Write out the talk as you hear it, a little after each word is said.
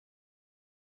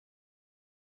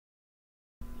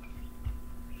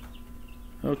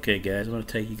Okay guys, I'm going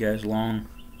to take you guys along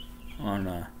on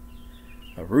a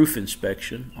roof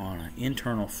inspection on an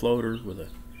internal floater with a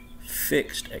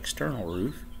fixed external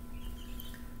roof.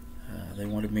 They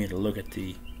wanted me to look at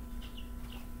the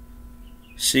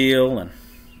seal and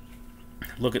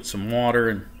look at some water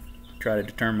and try to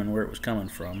determine where it was coming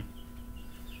from.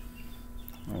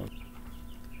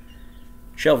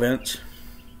 Shell vents,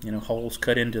 holes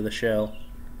cut into the shell.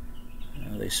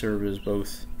 They serve as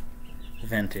both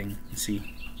venting. You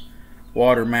see,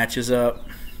 water matches up.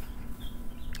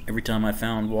 Every time I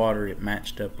found water, it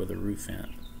matched up with a roof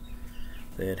vent.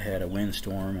 They had had a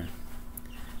windstorm, and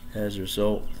as a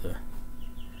result, the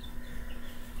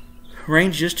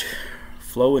rain's just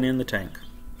flowing in the tank.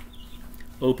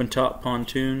 Open top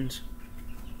pontoons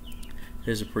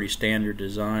is a pretty standard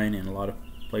design in a lot of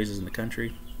places in the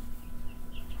country.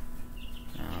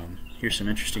 Here's some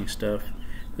interesting stuff.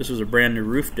 This was a brand new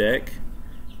roof deck,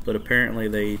 but apparently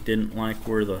they didn't like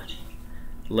where the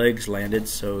legs landed,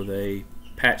 so they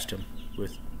patched them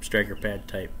with striker pad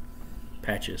type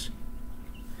patches.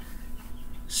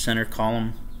 Center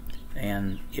column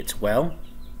and its well.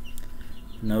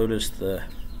 Notice the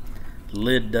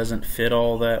lid doesn't fit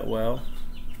all that well.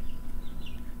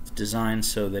 It's designed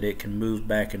so that it can move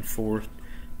back and forth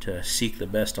to seek the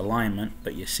best alignment,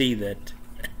 but you see that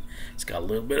it's got a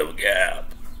little bit of a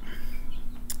gap.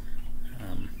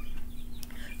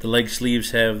 The leg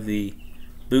sleeves have the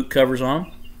boot covers on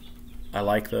them. I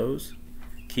like those.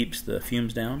 Keeps the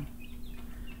fumes down.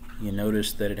 You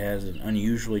notice that it has an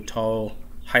unusually tall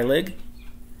high leg,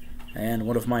 and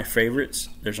one of my favorites,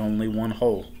 there's only one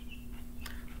hole.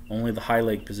 Only the high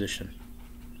leg position.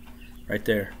 Right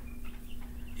there.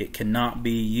 It cannot be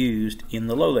used in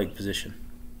the low leg position.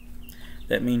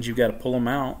 That means you've got to pull them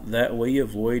out. That way you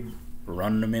avoid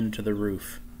running them into the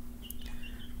roof.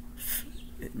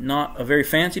 Not a very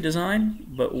fancy design,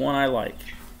 but one I like.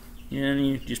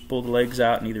 You just pull the legs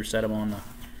out and either set them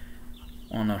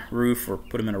on the roof or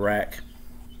put them in a rack.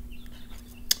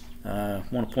 I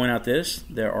want to point out this: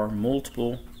 there are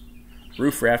multiple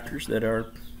roof rafters that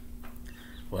are,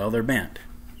 well, they're bent.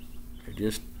 They're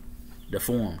just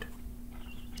deformed.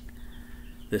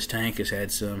 This tank has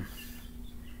had some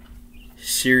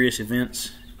serious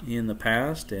events in the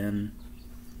past, and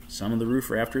some of the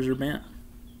roof rafters are bent.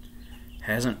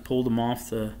 Hasn't pulled them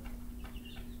off the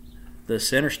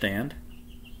center stand.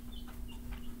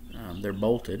 They're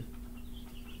bolted.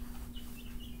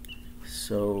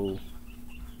 So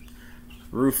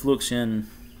roof looks in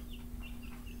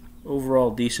overall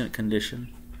decent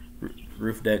condition.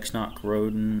 Roof deck's not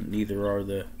corroding, neither are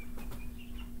the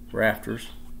rafters.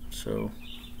 So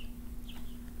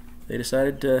they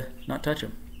decided to not touch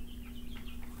them.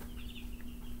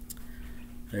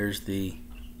 There's the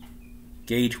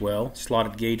gauge well,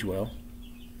 slotted gauge well.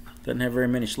 Doesn't have very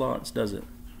many slots, does it?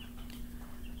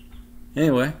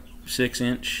 Anyway,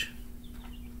 6-inch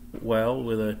well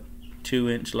with a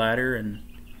 2-inch ladder and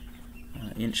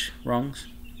inch rungs.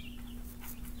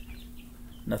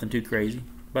 Nothing too crazy.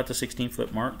 About the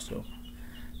 16-foot mark, so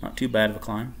not too bad of a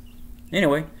climb.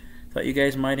 Anyway, thought you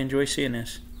guys might enjoy seeing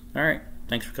this. Alright,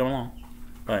 thanks for coming along.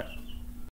 Bye.